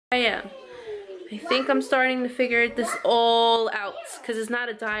I am. I think I'm starting to figure this all out because it's not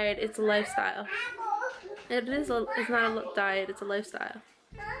a diet, it's a lifestyle. It's not a diet, it's a lifestyle.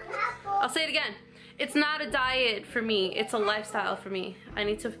 I'll say it again. It's not a diet for me, it's a lifestyle for me. I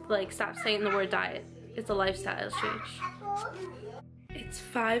need to like stop saying the word diet. It's a lifestyle change. It's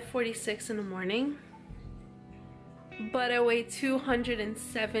 5:46 in the morning, but I weigh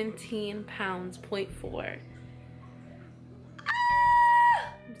 217 pounds, 0.4.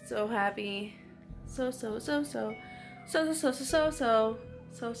 I'm so happy. So happy.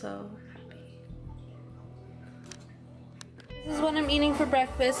 This is what I'm eating for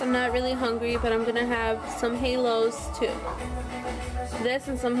breakfast. I'm not really hungry, but I'm gonna have some halos too. This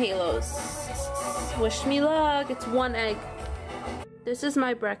and some halos. Wish me luck. It's 1 egg. This is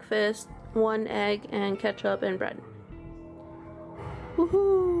my breakfast. 1 egg and ketchup and bread.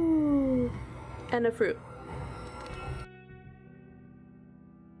 Woohoo! And a fruit.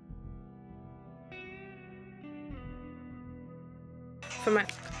 For my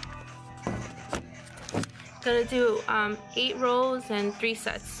gonna do 8 rolls and 3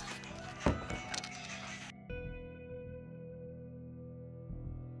 sets.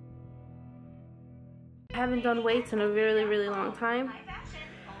 I haven't done weights in a really long time.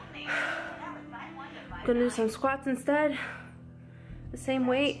 Gonna do some squats instead. The same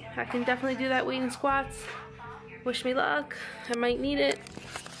weight. I can definitely do that weight in squats. Wish me luck. I might need it.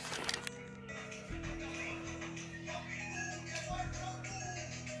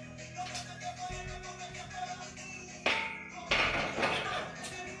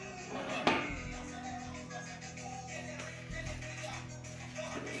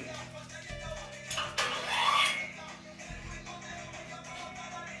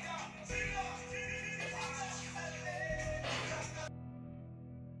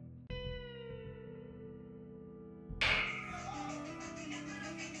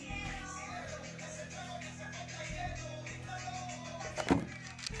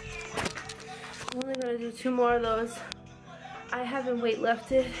 I'm only gonna do 2 more of those. I haven't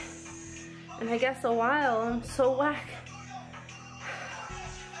weightlifted in I guess a while. I'm so whack.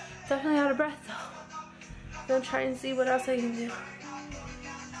 Definitely out of breath though. I'm gonna try and see what else I can do.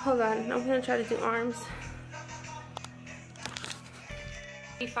 Hold on, I'm gonna try to do arms.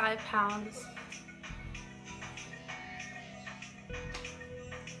 85 pounds.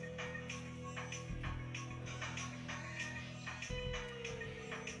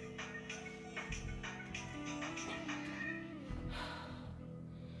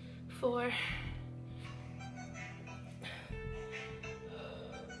 Four.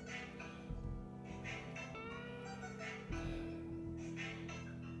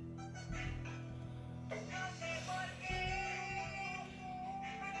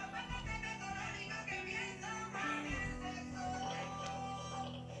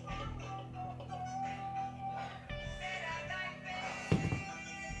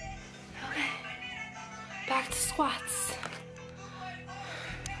 Okay. Back to squats.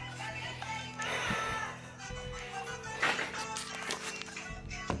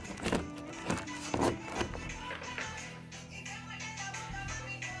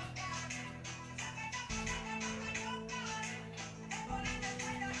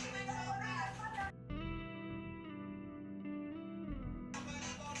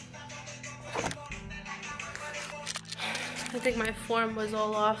 I think my form was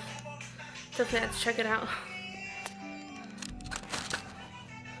all off. Definitely have to check it out.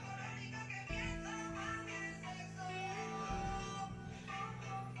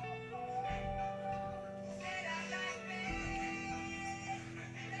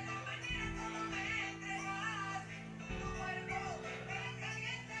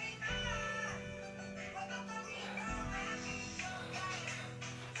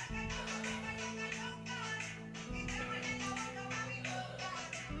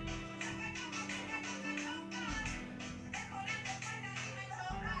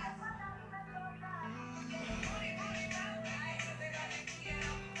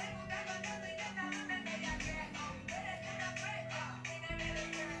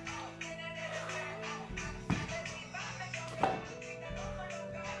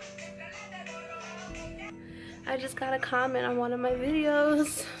 I just got a comment on one of my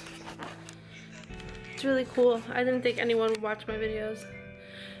videos. It's really cool. I didn't think anyone would watch my videos.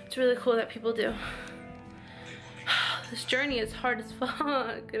 It's really cool that people do. This journey is hard as fuck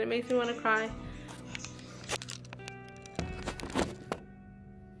and it makes me want to cry.